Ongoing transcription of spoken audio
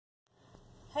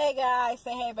Hey guys,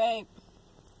 say hey babe.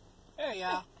 Hey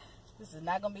y'all. This is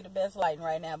not going to be the best lighting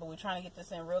right now, but we're trying to get this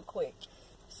in real quick.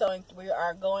 So we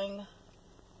are going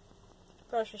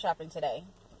grocery shopping today.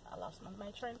 I lost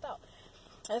my train of thought.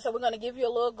 And so we're going to give you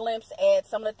a little glimpse at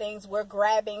some of the things we're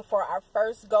grabbing for our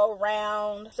first go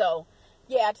round. So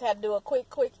yeah, I just had to do a quick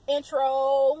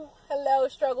intro. Hello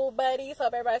struggle buddies,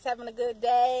 hope everybody's having a good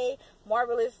day,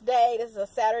 marvelous day. This is a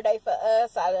Saturday for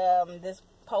us. This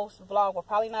post vlog will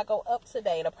probably not go up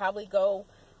today. It'll probably go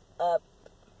up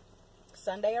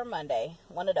Sunday or Monday,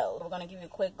 one of those. We're going to give you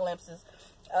quick glimpses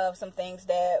of some things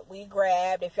that we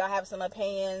grabbed. If y'all have some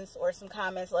opinions or some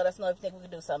comments, let us know if you think we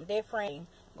could do something different.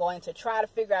 Going to try to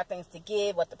figure out things to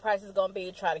give, what the price is going to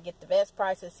be, try to get the best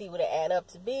prices, see what it add up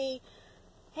to be.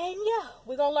 And yeah,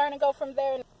 we're going to learn and go from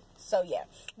there. So yeah,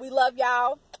 we love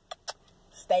y'all.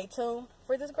 Stay tuned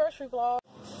for this grocery vlog.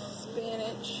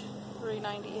 Spinach,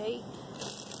 $3.98.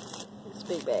 This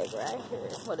big bag right here.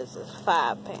 What is this?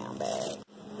 5-pound bag.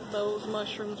 Those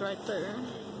mushrooms right there.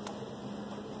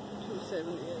 $2.78.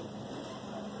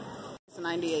 It's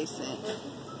 98 cents.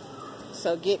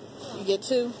 So you get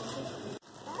two.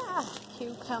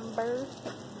 Cucumber,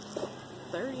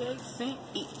 38 cents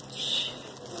each.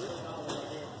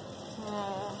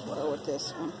 We'll go with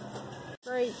this one.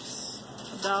 Grapes,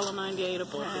 $1.98 a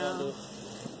pound.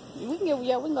 We can go and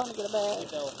get a bag.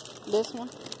 This one?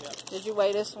 Yeah. Did you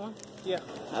weigh this one? Yeah.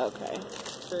 Okay.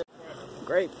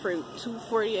 Grapefruit,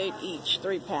 $2.48 each,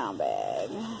 3-pound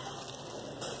bag.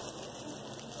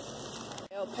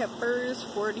 Bell peppers,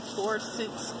 44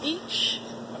 cents each.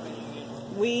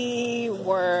 I'm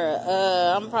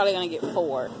probably gonna get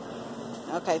 4.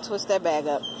 Okay, twist that bag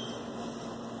up.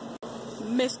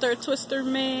 Mr. Twister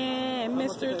Man,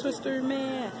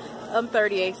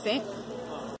 38 cents.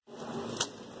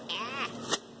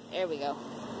 There we go.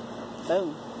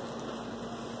 Boom.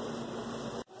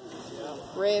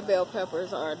 Red bell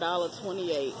peppers are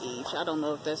 $1.28 each. I don't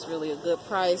know if that's really a good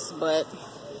price, but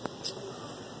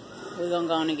we're gonna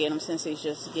go on and get them since he's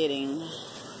just getting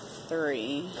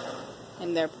 3.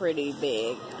 And they're pretty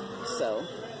big, so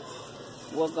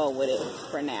we'll go with it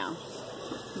for now.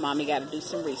 Mommy got to do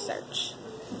some research.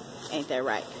 Ain't that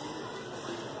right?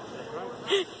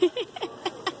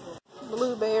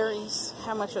 Blueberries.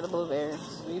 How much are the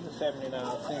blueberries? These are 79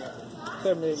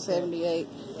 cents. 78.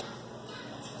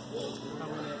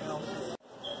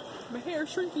 My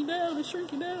hair's shrinking down. It's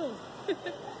shrinking down.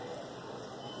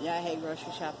 Yeah, I hate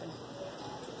grocery shopping.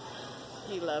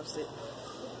 He loves it.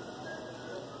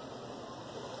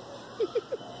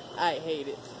 I hate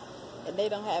it. And they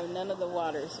don't have none of the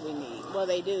waters we need. Well,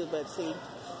 they do, but see,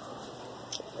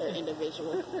 they're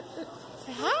individual.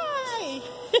 Say hi!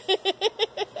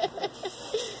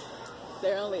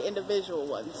 They're only individual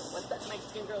ones. What's that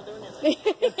Mexican girl doing in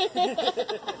there?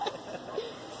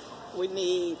 We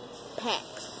need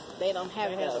packs. They don't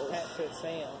have those. A pack at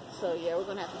Sam's. So yeah, we're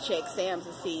going to have to check Sam's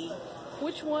to see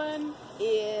which one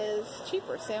is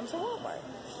cheaper, Sam's or Walmart.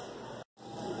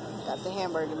 Got the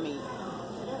hamburger meat.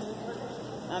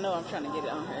 I know I'm trying to get it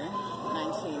on here.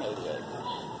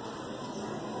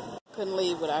 $19.88. Couldn't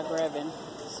leave without grabbing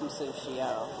some sushi,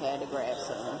 y'all. Had to grab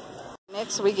some.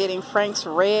 Next, we're getting Frank's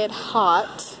Red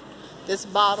Hot. This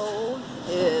bottle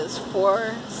is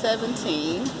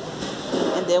 $4.17.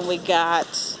 And then we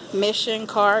got Mission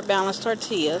Carb Balanced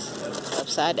Tortillas.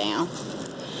 Upside down.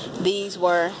 These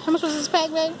were, how much was this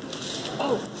pack, babe?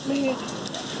 Oh, man.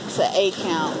 It's an 8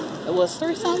 count. It was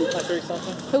 3 something? Like 3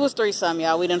 something? It was 3 something,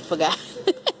 y'all. We didn't forget.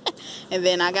 And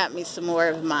then I got me some more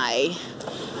of my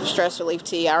stress relief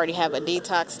tea. I already have a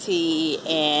detox tea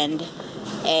and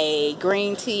a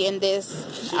green tea in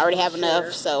this. I already have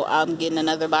enough, so I'm getting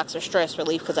another box of stress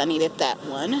relief because I needed that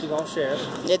one. You gonna share it?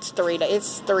 It's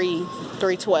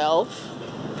 $3.12.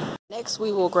 Next,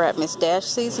 we will grab Miss Dash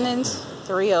seasonings,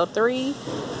 $3.03,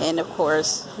 and of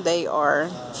course they are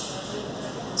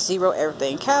 0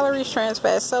 everything: calories, trans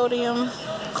fat, sodium,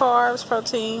 carbs,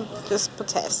 protein, just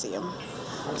potassium.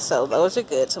 So those are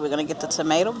good. So we're gonna get the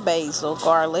tomato, basil,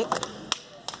 garlic,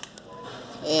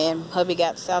 and hubby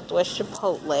got Southwest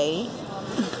Chipotle.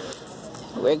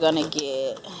 We're gonna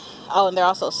get, oh, and they're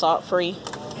also salt free.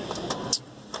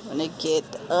 We're gonna get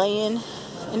the onion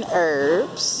and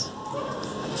herbs.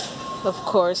 Of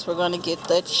course, we're gonna get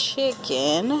the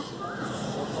chicken.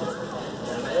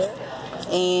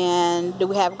 And do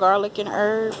we have garlic and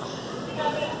herb?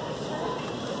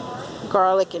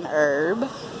 Garlic and herb.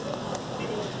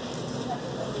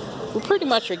 We pretty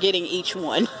much are getting each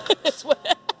one. That's what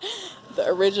the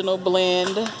original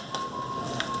blend.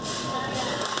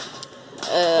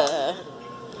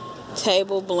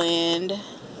 Table blend.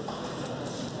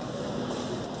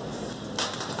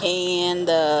 And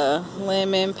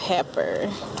lemon pepper.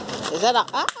 Is that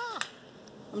all?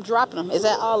 I'm dropping them. Is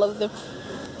that all of them?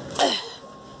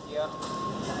 Yeah.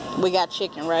 We got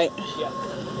chicken, right? Yeah.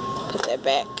 Put that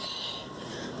back.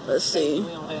 Let's see.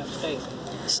 We don't have steak.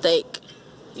 Steak.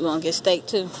 You want to get steak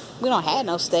too? We don't have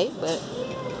no steak, but...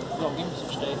 You gonna give me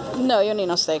some steak? No, you don't need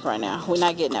no steak right now. We're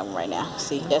not getting that one right now.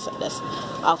 See, that's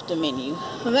off the menu.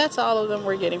 So that's all of them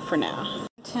we're getting for now.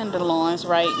 Tenderloins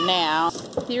right now.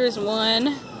 Here's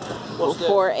one for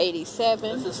 $4.87.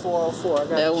 This is 404.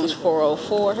 That one's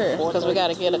 $4.04 here because we got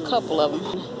to get a couple of them.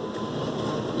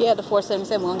 Yeah, the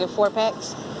 $4.77. We're gonna get 4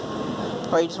 packs,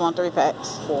 or you just want 3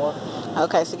 packs? 4.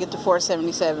 Okay, so get the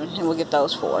 $4.77 and we'll get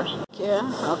those 4.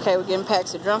 Yeah. Okay, we're getting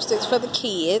packs of drumsticks for the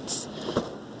kids.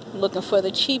 Looking for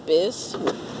the cheapest.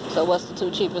 So what's the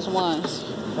 2 cheapest ones?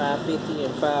 $5.50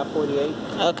 and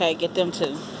 $5.48. Okay, get them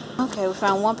 2. Okay, we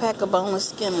found 1 pack of boneless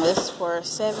skinless for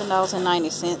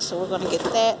 $7.90. So we're gonna get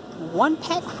that 1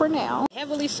 pack for now.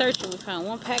 Heavily searching, we found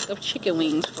 1 pack of chicken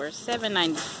wings for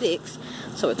 $7.96.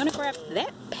 So we're gonna grab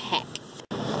that pack.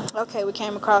 Okay, we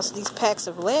came across these packs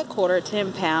of leg quarter,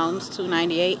 10 pounds,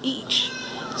 $2.98 each.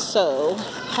 So,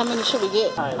 how many should we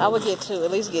get? I would get 2,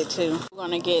 at least get 2. We're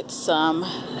gonna get some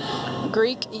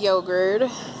Greek yogurt,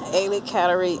 80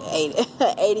 calories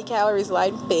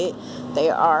light and fit. They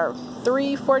are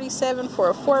 $3.47 for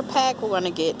a 4-pack. We're gonna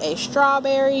get a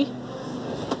strawberry,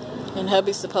 and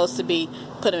hubby's supposed to be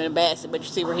putting in a basket, but you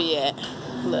see where he at?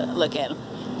 Look at him.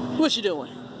 What you doing?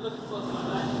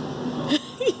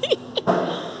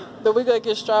 But we're gonna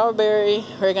get strawberry.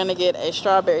 We're gonna get a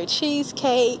strawberry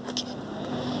cheesecake.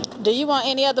 Do you want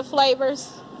any other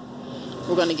flavors?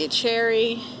 We're gonna get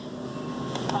cherry.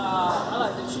 I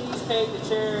like the cheesecake, the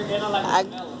cherry, and I like the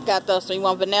vanilla. Got those. So you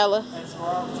want vanilla? And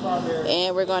strawberry.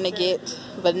 And we're gonna get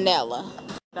vanilla.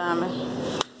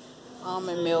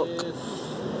 Almond milk.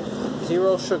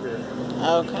 0 sugar.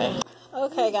 Okay.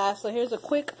 Okay, guys. So here's a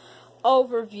quick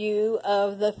overview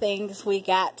of the things we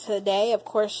got today. Of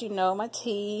course, you know my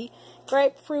tea,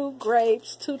 grapefruit,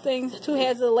 grapes, 2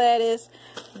 heads of lettuce,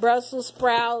 Brussels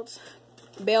sprouts,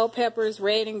 bell peppers,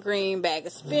 red and green, bag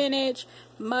of spinach,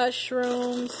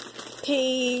 mushrooms,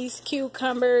 peas,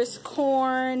 cucumbers,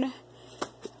 corn,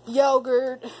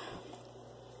 yogurt,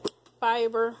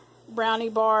 fiber, brownie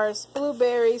bars,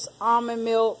 blueberries, almond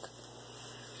milk,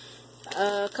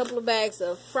 a couple of bags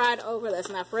of fried okra. That's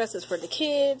not for us, it's for the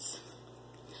kids.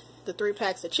 The 3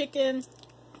 packs of chicken,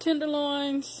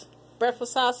 tenderloins,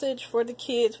 breakfast sausage for the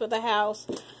kids, for the house.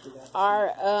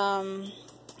 Our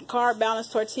carb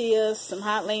balanced tortillas, some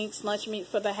hot links, lunch meat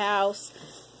for the house,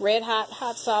 red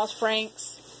hot sauce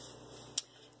Frank's,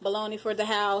 bologna for the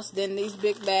house. Then these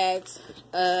big bags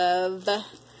of the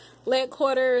leg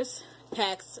quarters,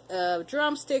 packs of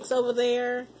drumsticks over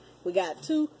there. We got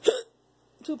 2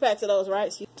 packs of those,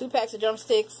 right? 2 packs of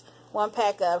drumsticks, 1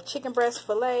 pack of chicken breast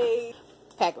fillet,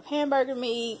 pack of hamburger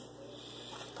meat,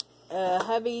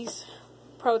 hubby's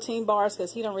protein bars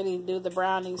because he don't really do the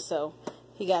brownies, so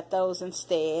he got those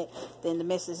instead. Then the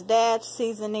Mrs. Dash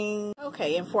seasoning.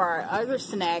 Okay, and for our other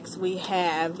snacks, we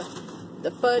have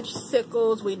the fudge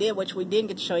sickles. Which we didn't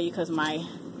get to show you because my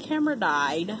camera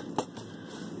died.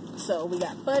 So we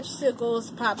got fudge sickles,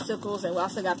 popsicles, and we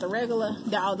also got the regular.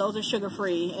 Those are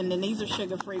sugar-free, and then these are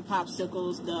sugar-free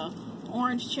popsicles. The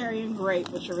orange, cherry, and grape,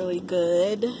 which are really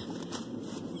good.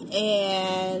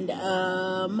 And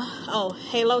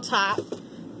Halo Top.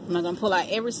 I'm not gonna pull out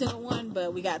every single one,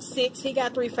 but we got 6. He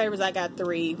got 3 flavors. I got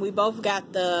 3. We both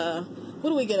got the. What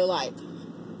do we get alike?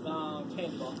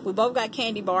 Candy bar. We both got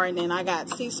candy bar, and then I got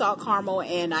sea salt caramel,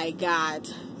 and I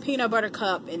got peanut butter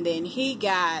cup, and then he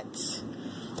got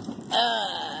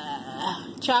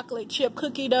chocolate chip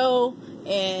cookie dough.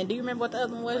 And do you remember what the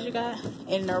other one was you got?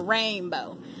 And the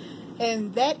rainbow.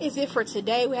 And that is it for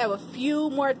today. We have a few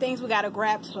more things we got to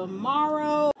grab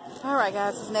tomorrow. Alright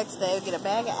guys, it's next day. We get a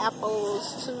bag of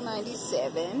apples,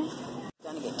 $2.97.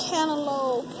 Gonna get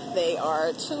cantaloupe. They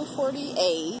are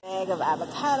 $2.48. Bag of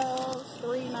avocados,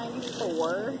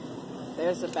 $3.94.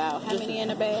 There's about how many in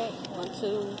a bag? 1,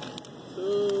 2,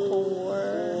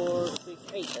 4, 6,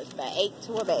 8. That's about 8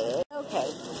 to a bag. Okay,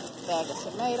 bag of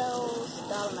tomatoes,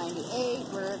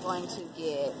 $1.98. We're going to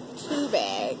get 2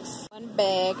 bags. 1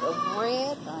 bag of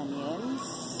red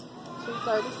onions,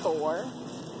 $2.34.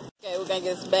 Okay, we're gonna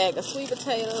get this bag of sweet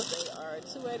potatoes. They are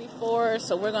 $2.84.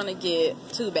 So we're gonna get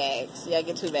 2 bags. Yeah,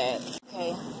 get 2 bags.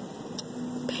 Okay,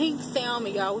 pink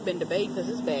salmon, y'all. We've been debating because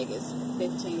this bag is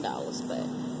 $15, but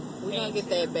we're gonna get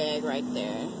that bag right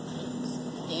there.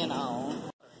 You know.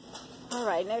 All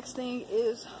right, next thing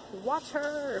is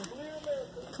water.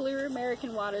 Clear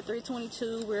American water,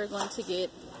 $3.22. We're going to get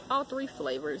all 3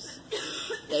 flavors.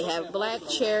 They have black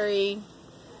cherry,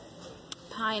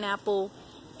 pineapple,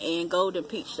 and golden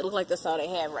peach. It looks like that's all they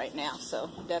have right now,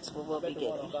 so that's what we'll be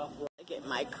getting. I get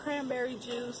my cranberry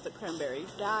juice, the cranberry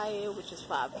diet, which is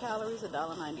 5 calories,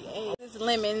 $1.98. These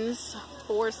lemons,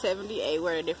 $4.78.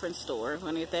 We're at a different store. We're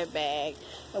gonna get that bag.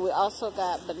 And we also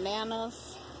got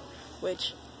bananas,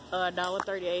 which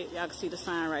 $1.38. Y'all can see the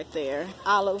sign right there.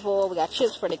 Olive oil. We got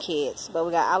chips for the kids, but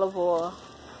we got olive oil.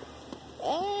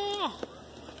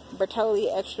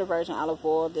 Bertolli extra virgin olive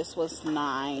oil. This was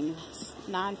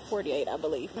 $9.48, I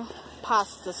believe.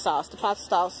 Pasta sauce. The pasta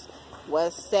sauce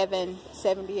was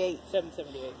 $7.78.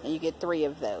 $7.78. And you get 3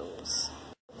 of those.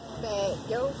 Bag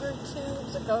yogurt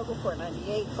tubes. A go-go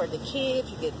 $4.98 for the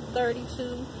kids. You get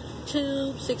 32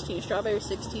 tubes, 16 strawberry,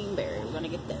 16 berry. We're gonna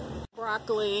get those.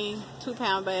 Broccoli,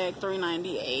 2-pound bag,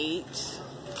 $3.98.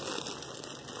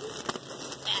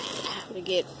 We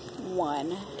get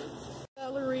 1.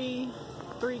 Celery,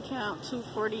 3 count,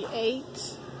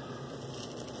 $2.48.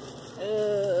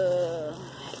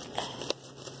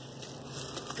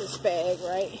 This bag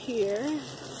right here.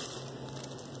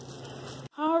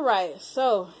 Alright,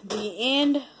 so the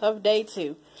end of day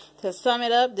 2. To sum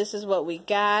it up, this is what we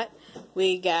got.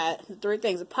 We got 3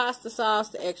 things of pasta sauce,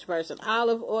 the extra virgin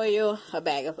olive oil, a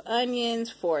bag of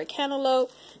onions, 4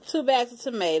 cantaloupe, 2 bags of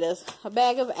tomatoes, a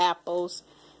bag of apples,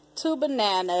 2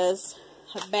 bananas,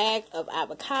 a bag of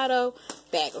avocado,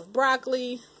 bag of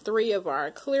broccoli, 3 of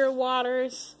our clear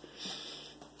waters,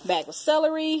 bag of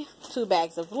celery, 2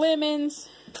 bags of lemons,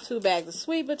 2 bags of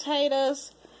sweet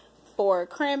potatoes, 4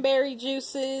 cranberry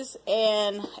juices,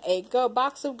 and a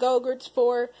box of Go-Gurts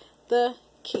for the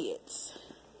kids.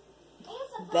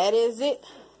 That is it.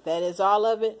 That is all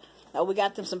of it. We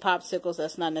got them some popsicles.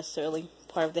 That's not necessarily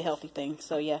part of the healthy thing.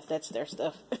 So yeah, that's their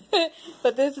stuff.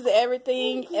 But this is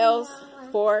everything else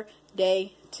for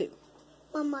day 2.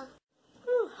 Mama.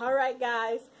 All right,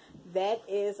 guys. That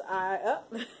is our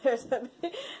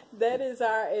that is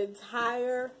our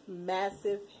entire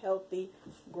massive healthy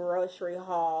grocery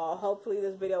haul. Hopefully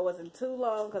this video wasn't too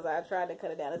long because I tried to cut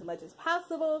it down as much as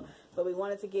possible. But we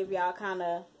wanted to give y'all kind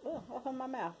of open my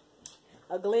mouth.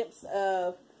 A glimpse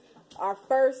of our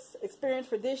first experience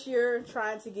for this year,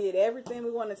 trying to get everything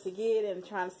we wanted to get and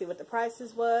trying to see what the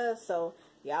prices was, so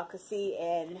y'all could see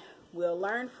and we'll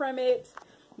learn from it.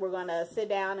 We're gonna sit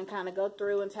down and kind of go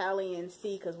through and tally and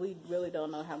see, because we really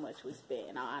don't know how much we spent,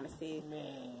 in all honesty.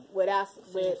 With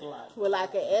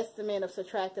like an estimate of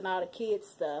subtracting all the kids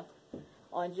stuff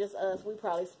on just us, we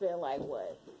probably spent like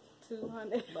what,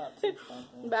 200,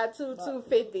 about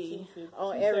 250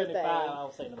 on everything. I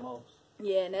would say the most.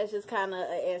 Yeah, and that's just kind of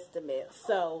an estimate.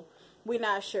 So we're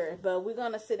not sure, but we're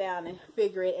going to sit down and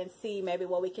figure it and see maybe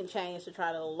what we can change to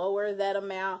try to lower that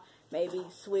amount. Maybe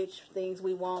switch things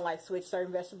we want, like switch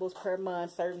certain vegetables per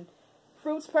month, certain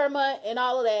fruits per month, and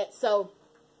all of that. So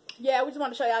yeah, we just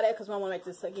want to show y'all that because we don't want to make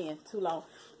this, again, too long.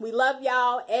 We love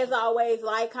y'all. As always,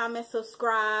 like, comment,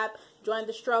 subscribe. Join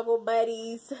the struggle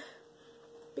buddies.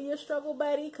 Be a struggle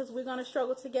buddy, because we're going to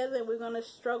struggle together, and we're going to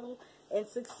struggle and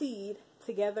succeed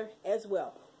together as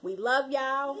well. We love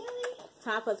y'all. It's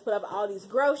time for us to put up all these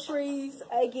groceries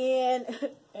again.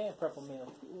 And prep a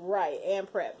meal. Right,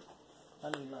 and prep. I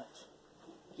need lunch.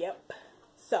 Yep.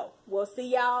 So, we'll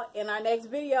see y'all in our next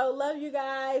video. Love you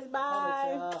guys.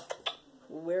 Bye.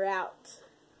 We're out.